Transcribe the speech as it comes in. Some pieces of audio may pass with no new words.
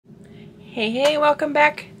Hey, welcome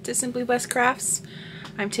back to Simply Blessed Crafts.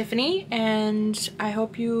 I'm Tiffany, and I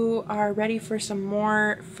hope you are ready for some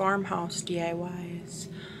more farmhouse DIYs.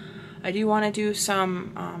 I do want to do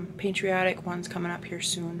some patriotic ones coming up here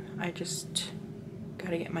soon. I just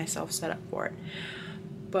gotta get myself set up for it.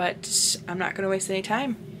 But I'm not gonna waste any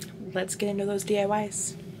time. Let's get into those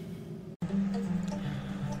DIYs.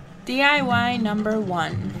 DIY number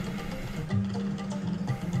 1.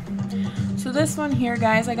 So this one here,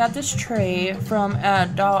 guys, I got this tray from for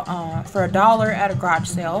 $1 at a garage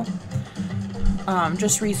sale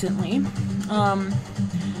just recently.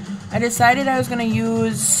 I decided I was going to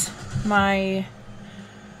use my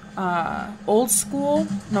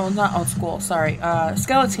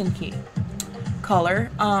skeleton key color.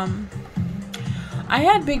 I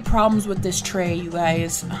had big problems with this tray, you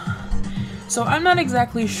guys. So I'm not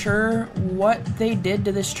exactly sure what they did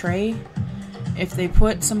to this tray. If they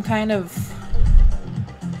put some kind of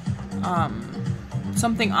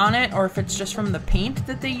something on it, or if it's just from the paint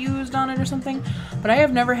that they used on it or something. But I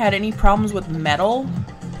have never had any problems with metal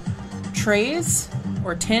trays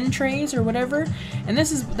or tin trays or whatever. And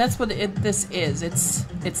that's what this is.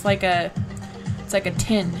 It's like a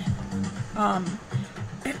tin.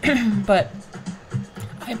 But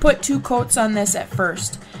I put 2 coats on this at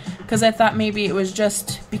first because I thought maybe it was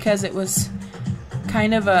just because it was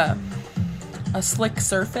kind of a slick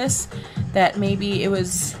surface that maybe it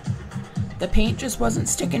was the paint just wasn't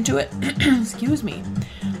sticking to it. Excuse me.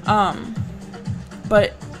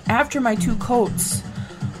 But after my 2 coats,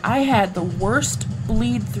 I had the worst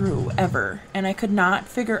bleed through ever, and I could not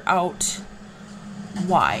figure out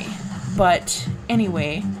why. But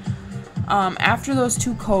anyway, after those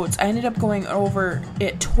 2 coats, I ended up going over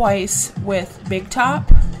it twice with Big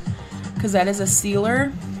Top because that is a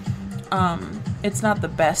sealer. It's not the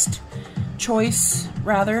best choice,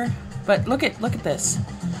 rather, but look at this.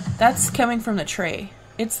 That's coming from the tray.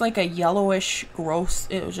 It's like a yellowish, gross.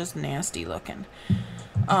 It was just nasty looking.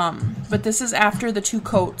 But this is after the 2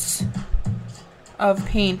 coats of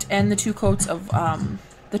paint and the 2 coats of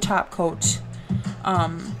the top coat.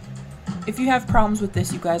 If you have problems with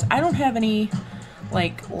this, you guys, I don't have any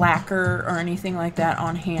like lacquer or anything like that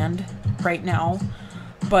on hand right now,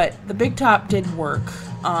 but the Big Top did work.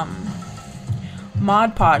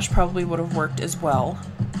 Mod Podge probably would have worked as well,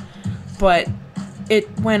 but it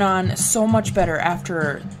went on so much better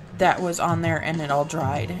after that was on there and it all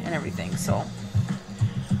dried and everything. So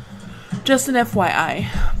just an FYI.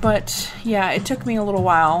 But yeah, it took me a little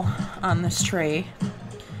while on this tray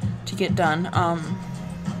to get done,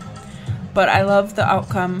 but I love the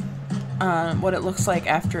outcome, what it looks like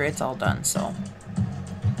after it's all done.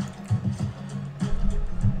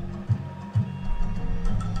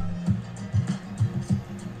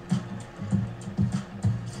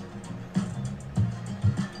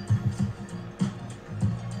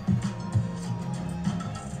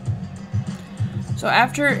 So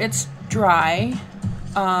after it's dry,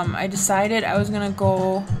 I decided I was gonna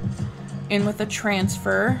go in with a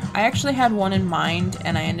transfer. I actually had one in mind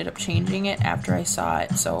and I ended up changing it after I saw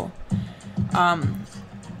it. So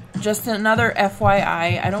just another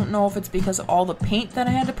FYI, I don't know if it's because of all the paint that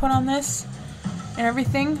I had to put on this and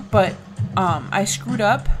everything, but I screwed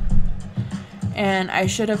up and I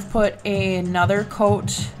should have put another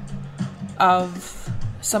coat of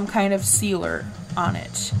some kind of sealer on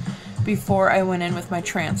it before I went in with my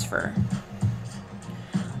transfer.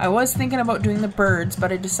 I was thinking about doing the birds,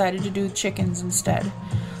 but I decided to do chickens instead.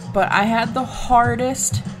 But I had the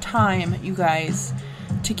hardest time, you guys,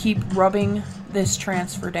 to keep rubbing this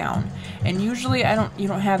transfer down. And usually you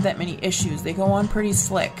don't have that many issues. They go on pretty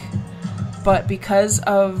slick. But because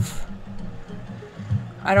of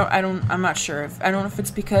I'm not sure. I don't know if it's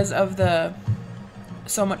because of the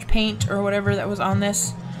so much paint or whatever that was on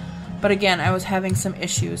this. But again, I was having some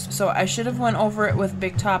issues. So I should have went over it with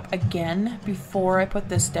Big Top again before I put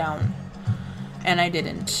this down. And I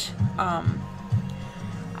didn't.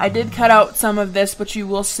 I did cut out some of this, but you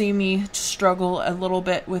will see me struggle a little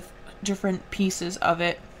bit with different pieces of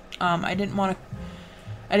it. I didn't want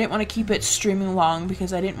to keep it streaming long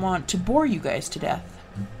because I didn't want to bore you guys to death.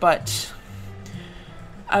 But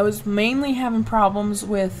I was mainly having problems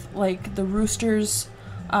with like the rooster's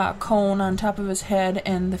cone on top of his head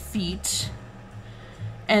and the feet,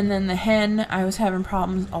 and then the hen, I was having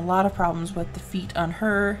a lot of problems with the feet on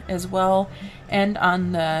her as well, and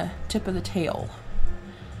on the tip of the tail.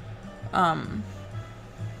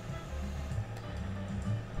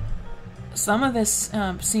 Some of this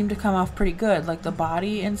seemed to come off pretty good, like the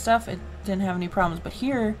body and stuff, it didn't have any problems, but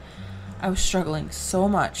here I was struggling so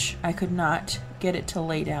much I could not get it to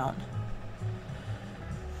lay down.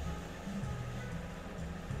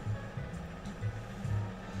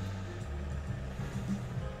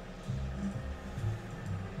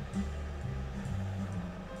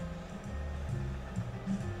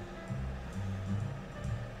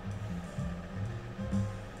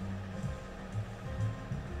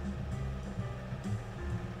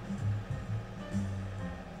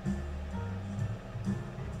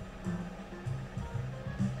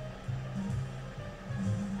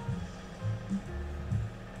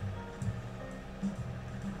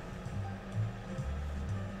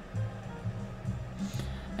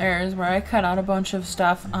 there's where I cut out a bunch of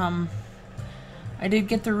stuff. I did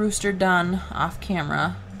get the rooster done off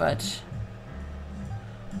camera, but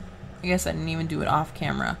I guess I didn't even do it off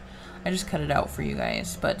camera. I just cut it out for you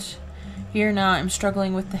guys. But here now I'm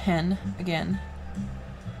struggling with the hen again.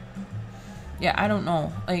 Yeah, I don't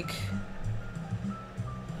know. Like,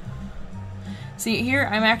 see here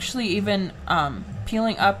I'm actually even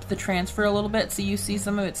peeling up the transfer a little bit, so you see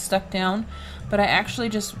some of it stuck down, but I actually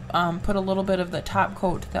just put a little bit of the top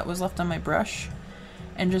coat that was left on my brush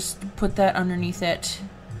and just put that underneath it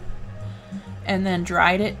and then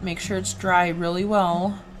dried it. Make sure it's dry really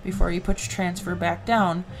well before you put your transfer back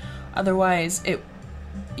down, otherwise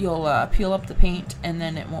you'll peel up the paint and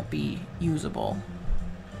then it won't be usable.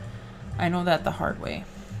 I know that the hard way.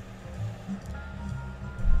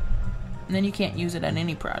 And then you can't use it on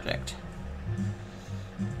any project.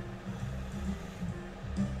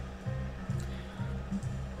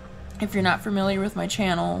 If you're not familiar with my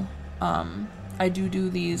channel, I do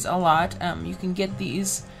these a lot. You can get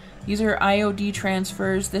these. These are IOD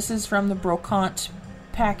transfers. This is from the Brocante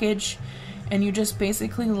package, and you just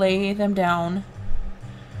basically lay them down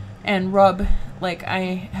and rub like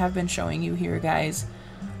I have been showing you here, guys.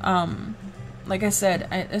 Like I said,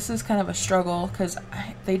 this is kind of a struggle because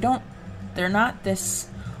they're not this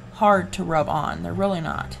hard to rub on. They're really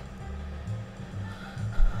not.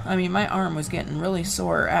 I mean, my arm was getting really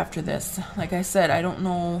sore after this. Like I said, I don't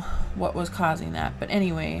know what was causing that. But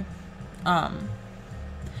anyway, I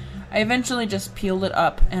eventually just peeled it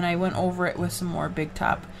up and I went over it with some more Big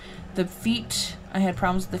Top. The feet, I had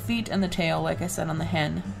problems with the feet and the tail, like I said, on the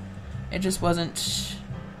hen. It just wasn't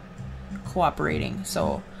cooperating.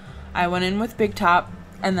 So I went in with Big Top,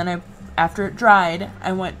 and then after it dried,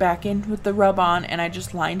 I went back in with the rub on and I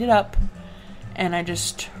just lined it up and I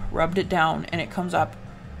just rubbed it down, and it comes up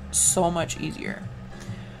so much easier.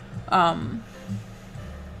 But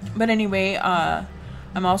anyway,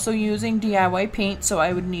 I'm also using DIY paint, so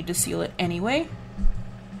I would need to seal it anyway.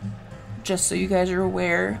 Just so you guys are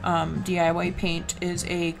aware, DIY paint is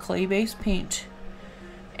a clay-based paint,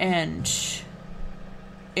 and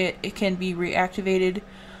it can be reactivated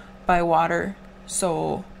by water.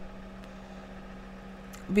 So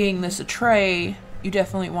being this a tray, you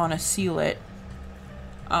definitely want to seal it,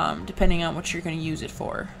 depending on what you're going to use it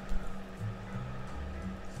for.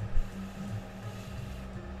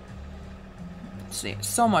 See,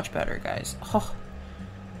 so much better, guys. Oh,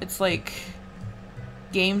 it's like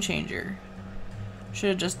game changer. Should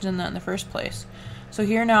have just done that in the first place. So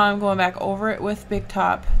here now I'm going back over it with Big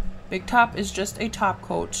Top. Big Top is just a top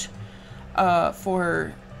coat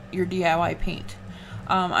for your DIY paint.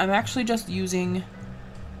 I'm actually just using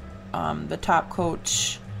the top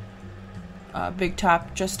coat Big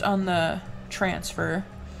Top just on the transfer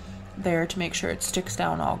there to make sure it sticks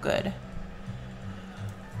down all good.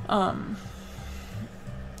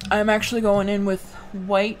 I'm actually going in with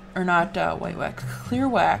white wax, clear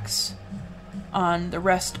wax on the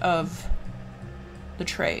rest of the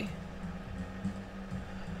tray,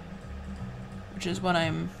 which is what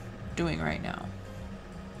I'm doing right now.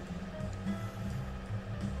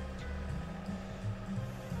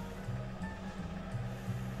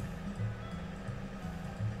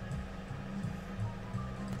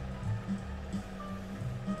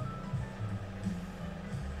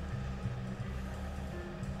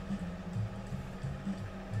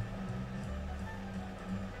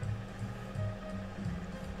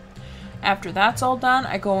 After that's all done,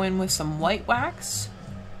 I go in with some white wax.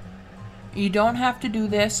 You don't have to do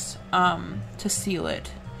this to seal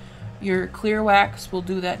it. Your clear wax will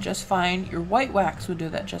do that just fine. Your white wax will do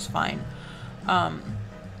that just fine.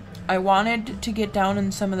 I wanted to get down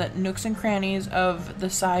in some of the nooks and crannies of the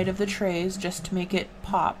side of the trays just to make it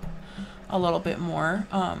pop a little bit more.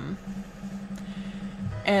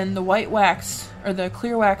 And the white wax, or the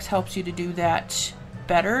clear wax, helps you to do that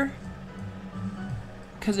better,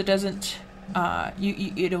 because it doesn't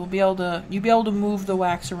you'll be able to move the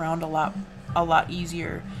wax around a lot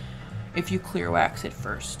easier if you clear wax it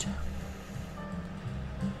first.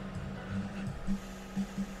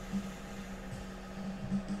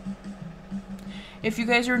 If you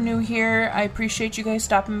guys are new here, I appreciate you guys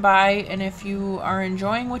stopping by, and if you are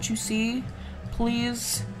enjoying what you see,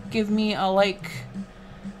 please give me a like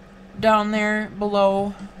down there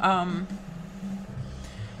below.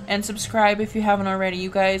 And subscribe if you haven't already. You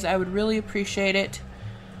guys, I would really appreciate it.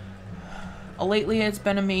 Lately, it's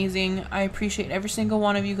been amazing. I appreciate every single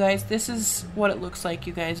one of you guys. This is what it looks like,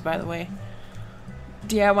 you guys, by the way.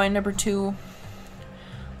 DIY number 2.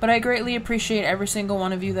 But I greatly appreciate every single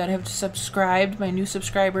one of you that have subscribed, my new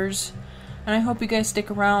subscribers. And I hope you guys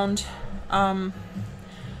stick around.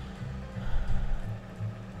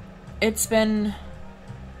 it's been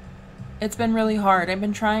really hard. I've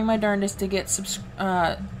been trying my darndest to get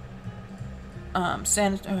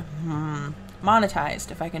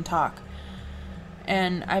monetized, if I can talk.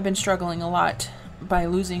 And I've been struggling a lot by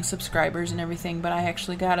losing subscribers and everything, but I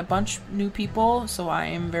actually got a bunch new people, so I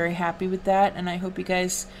am very happy with that, and I hope you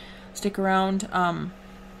guys stick around.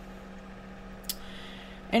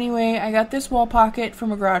 Anyway, I got this wall pocket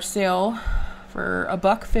from a garage sale for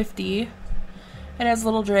 $1.50. It has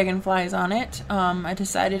little dragonflies on it. I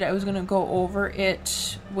decided I was going to go over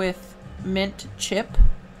it with mint chip,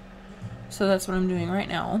 so that's what I'm doing right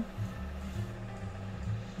now.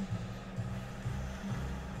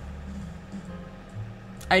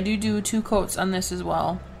 I do 2 coats on this as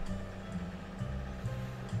well.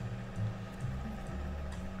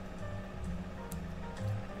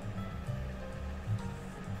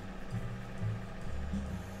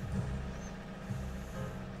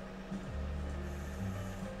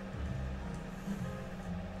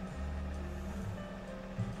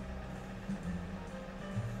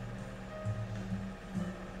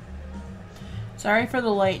 Sorry for the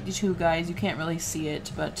light too, guys. You can't really see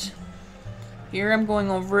it, but here I'm going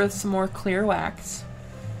over with some more clear wax.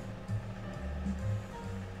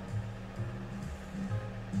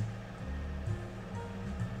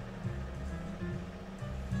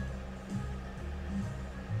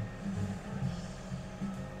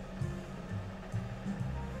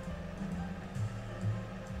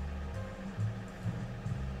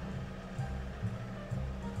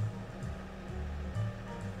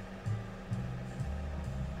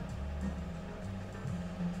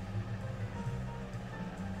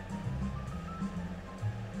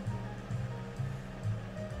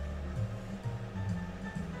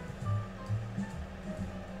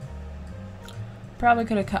 Probably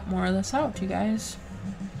could have cut more of this out, you guys.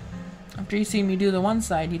 After you see me do the one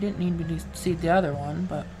side, you didn't need me to see the other one,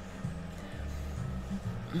 but...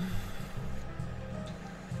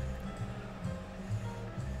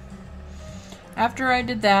 After I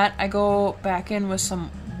did that, I go back in with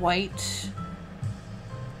some white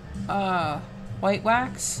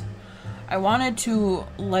wax. I wanted to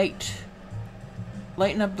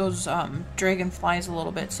lighten up those dragonflies a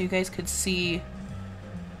little bit so you guys could see,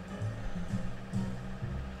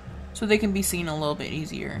 so they can be seen a little bit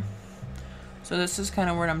easier. So this is kind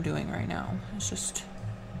of what I'm doing right now. It's just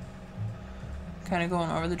kind of going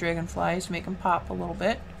over the dragonflies to make them pop a little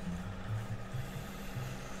bit.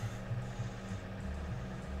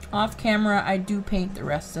 Off camera, I do paint the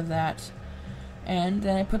rest of that. And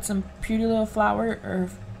then I put some pretty little flower or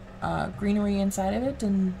greenery inside of it,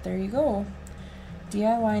 and there you go.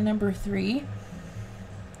 DIY number 3.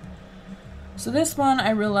 So this one,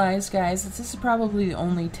 I realized, guys, that this is probably the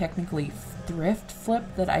only technically thrift flip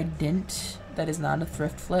that that is not a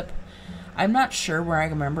thrift flip. I'm not sure where I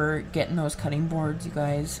remember getting those cutting boards, you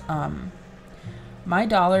guys. My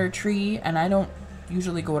Dollar Tree, and I don't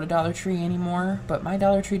usually go to Dollar Tree anymore, but my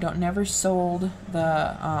Dollar Tree never sold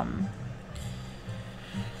the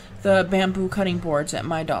bamboo cutting boards at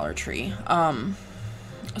my Dollar Tree.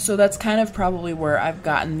 So that's kind of probably where I've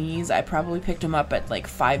gotten these. I probably picked them up at like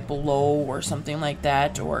Five Below or something like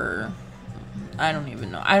that, or I don't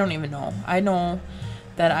even know. I know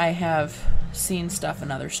that I have seen stuff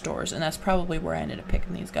in other stores, and that's probably where I ended up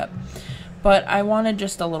picking these up. But I wanted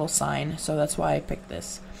just a little sign, so that's why I picked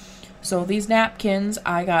this. So these napkins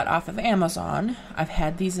I got off of Amazon. I've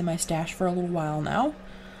had these in my stash for a little while now.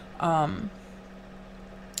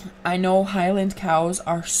 I know Highland cows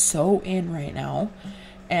are so in right now,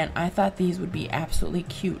 and I thought these would be absolutely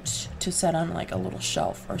cute to set on like a little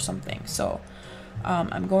shelf or something. So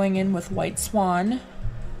I'm going in with White Swan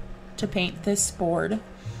to paint this board.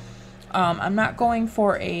 I'm not going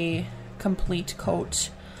for a complete coat.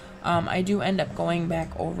 I do end up going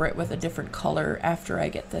back over it with a different color after I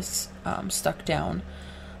get this stuck down.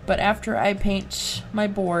 But after I paint my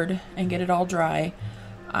board and get it all dry,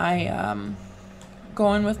 I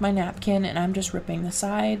go in with my napkin and I'm just ripping the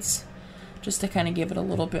sides just to kind of give it a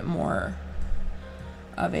little bit more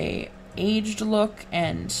of a aged look,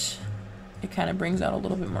 and it kind of brings out a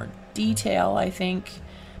little bit more detail, I think.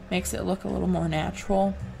 Makes it look a little more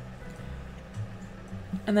natural.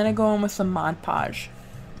 And then I go in with some Mod Podge.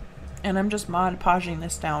 And I'm just Mod Podging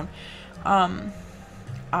this down.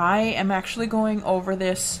 I am actually going over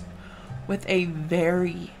this with a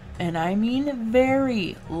very, and I mean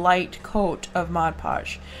very, light coat of Mod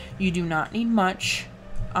Podge. You do not need much.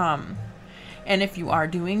 And if you are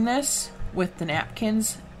doing this with the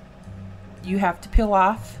napkins, you have to peel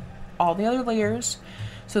off all the other layers.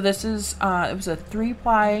 So this is, it was a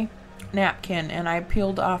 3-ply napkin, and I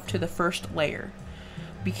peeled off to the first layer.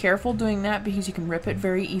 be careful doing that because you can rip it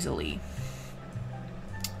very easily.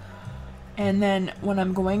 And then when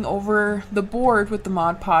I'm going over the board with the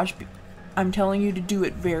Mod Podge, I'm telling you to do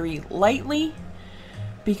it very lightly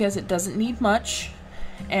because it doesn't need much.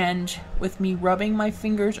 And with me rubbing my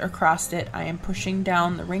fingers across it, I am pushing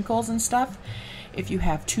down the wrinkles and stuff. If you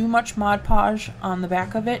have too much Mod Podge on the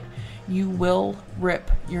back of it, you will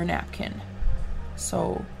rip your napkin.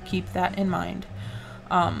 So keep that in mind.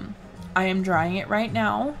 I am drying it right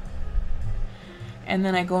now, and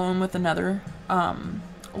then I go in with another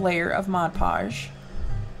layer of Mod Podge.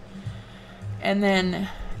 And then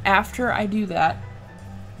after I do that,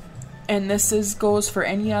 and this goes for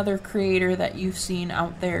any other creator that you've seen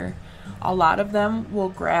out there, a lot of them will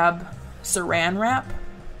grab saran wrap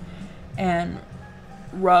and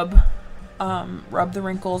rub the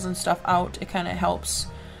wrinkles and stuff out. It kind of helps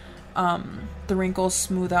the wrinkles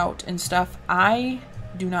smooth out and stuff. I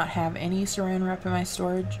do not have any saran wrap in my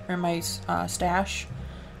storage or my stash,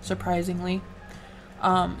 surprisingly.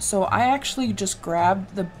 So I actually just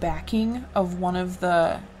grabbed the backing of one of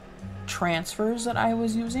the transfers that I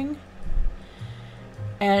was using,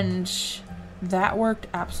 and that worked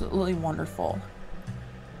absolutely wonderful.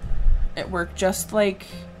 It worked just like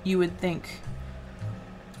you would think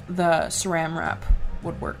the saran wrap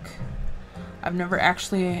would work. I've never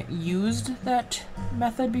actually used that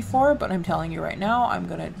method before, but I'm telling you right now, I'm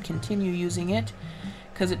going to continue using it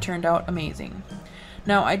because it turned out amazing.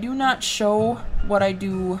 Now, I do not show what I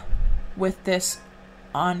do with this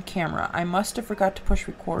on camera. I must have forgot to push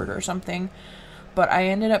record or something, but I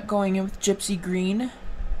ended up going in with Gypsy Green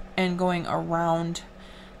and going around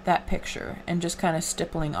that picture and just kind of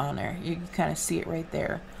stippling on there. You can kind of see it right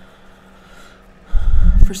there.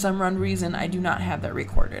 For some reason, I do not have that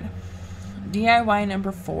recorded. DIY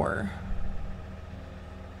number 4.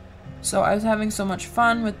 So I was having so much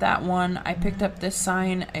fun with that one. I picked up this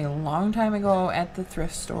sign a long time ago at the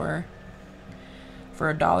thrift store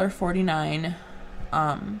for $1.49.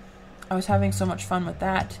 I was having so much fun with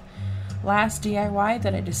that last DIY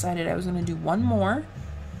that I decided I was going to do one more.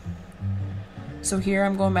 So here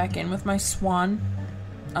I'm going back in with my swan,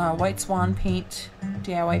 white swan paint,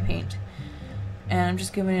 DIY paint. And I'm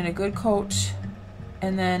just giving it a good coat.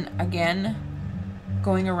 And then again,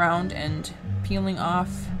 going around and peeling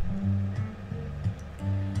off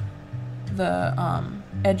the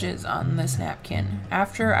edges on this napkin.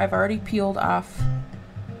 After I've already peeled off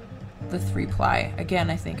the 3-ply. Again,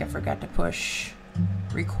 I think I forgot to push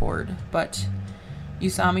record, but you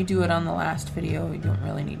saw me do it on the last video. You don't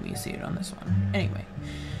really need me to see it on this one. Anyway,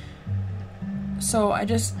 so I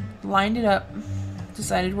just lined it up,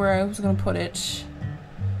 decided where I was going to put it,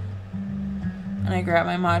 and I grab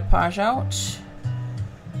my Mod Podge out,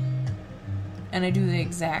 and I do the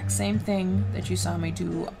exact same thing that you saw me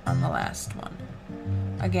do on the last one.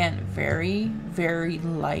 Again, very, very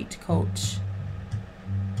light coat.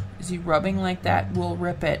 See, rubbing like that will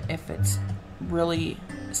rip it if it's really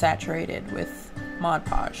saturated with Mod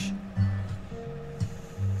Podge.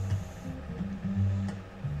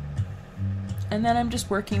 And then I'm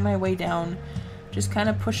just working my way down, just kind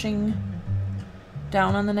of pushing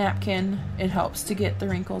down on the napkin. It helps to get the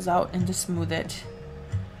wrinkles out and to smooth it.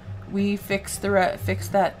 We fix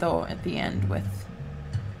that though at the end with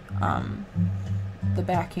the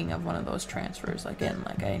backing of one of those transfers, again,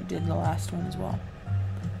 like I did the last one as well.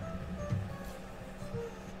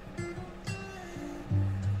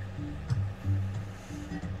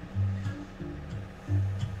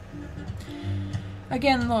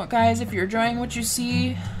 Again, look, guys, if you're enjoying what you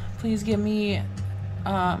see, please give me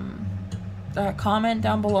a comment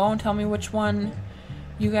down below and tell me which one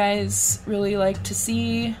you guys really like to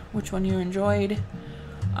see, which one you enjoyed.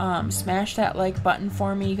 Smash that like button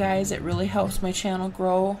for me, guys. It really helps my channel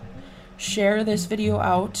grow. Share this video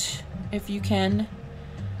out if you can.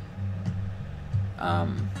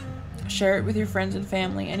 Share it with your friends and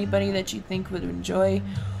family, anybody that you think would enjoy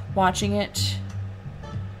watching it.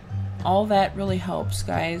 All that really helps,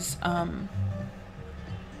 guys.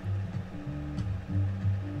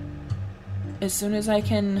 As soon as I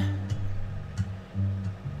can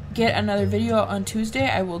get another video out on Tuesday,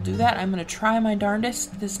 I will do that. I'm going to try my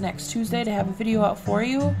darndest this next Tuesday to have a video out for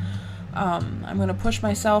you. I'm going to push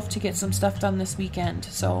myself to get some stuff done this weekend,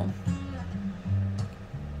 so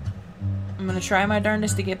I'm going to try my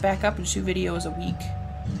darndest to get back up and 2 videos a week.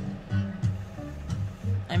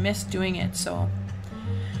 I miss doing it, so...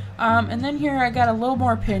 and then here I got a little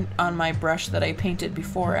more paint on my brush that I painted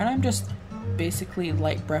before, and I'm just basically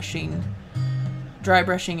light brushing, dry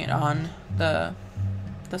brushing it on the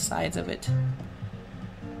sides of it.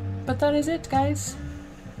 But that is it, guys.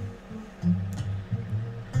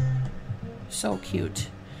 So cute.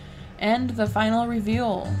 And the final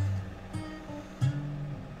reveal.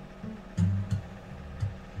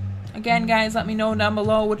 Again, guys, let me know down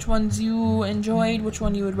below which ones you enjoyed, which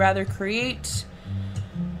one you would rather create.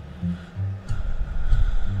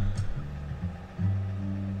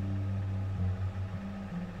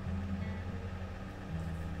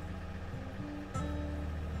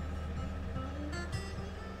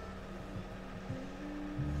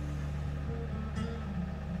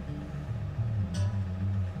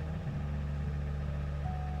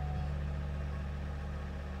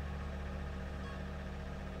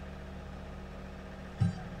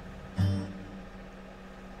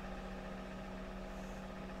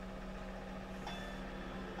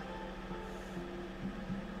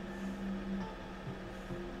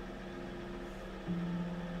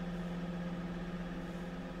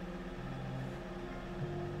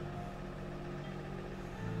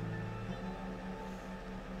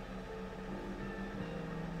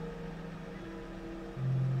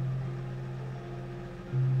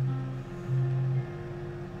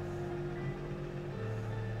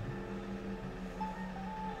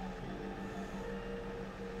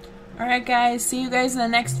 Alright guys, see you guys in the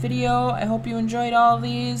next video. I hope you enjoyed all of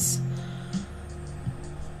these.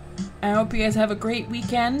 I hope you guys have a great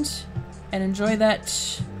weekend and enjoy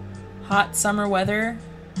that hot summer weather.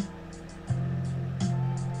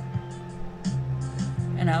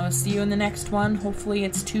 And I will see you in the next one. Hopefully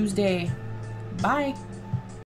it's Tuesday. Bye!